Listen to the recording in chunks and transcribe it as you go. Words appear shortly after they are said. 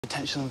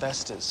Potential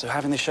investors, so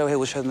having the show here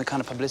will show them the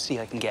kind of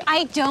publicity I can get.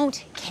 I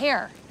don't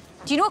care.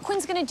 Do you know what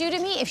Quinn's gonna do to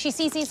me? If she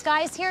sees these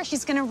guys here,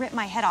 she's gonna rip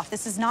my head off.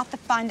 This is not the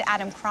fun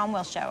Adam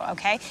Cromwell show,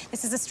 okay?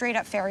 This is a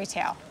straight-up fairy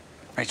tale.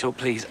 Rachel,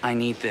 please, I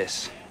need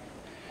this.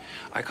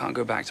 I can't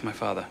go back to my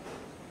father.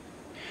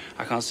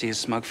 I can't see his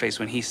smug face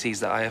when he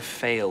sees that I have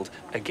failed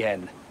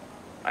again.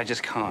 I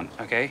just can't,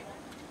 okay?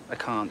 I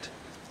can't.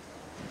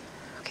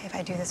 Okay, if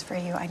I do this for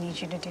you, I need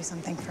you to do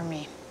something for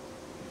me.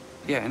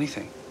 Yeah,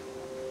 anything.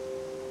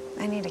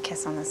 I need a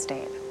kiss on this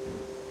date.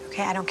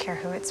 Okay, I don't care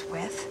who it's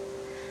with,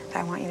 but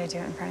I want you to do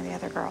it in front of the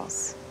other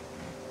girls.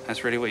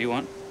 That's really what you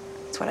want?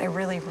 It's what I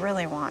really,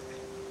 really want.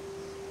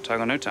 Tag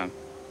or no tag?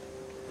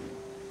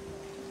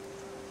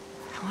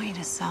 I want you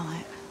to sell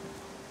it.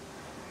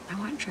 I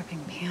want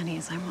dripping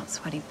panties. I want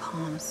sweaty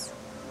palms.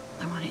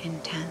 I want it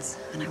intense,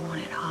 and I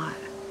want it hot.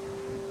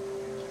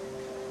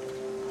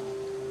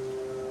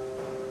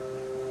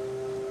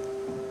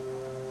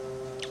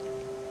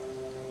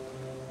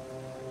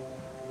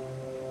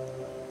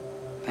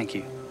 Thank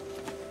you.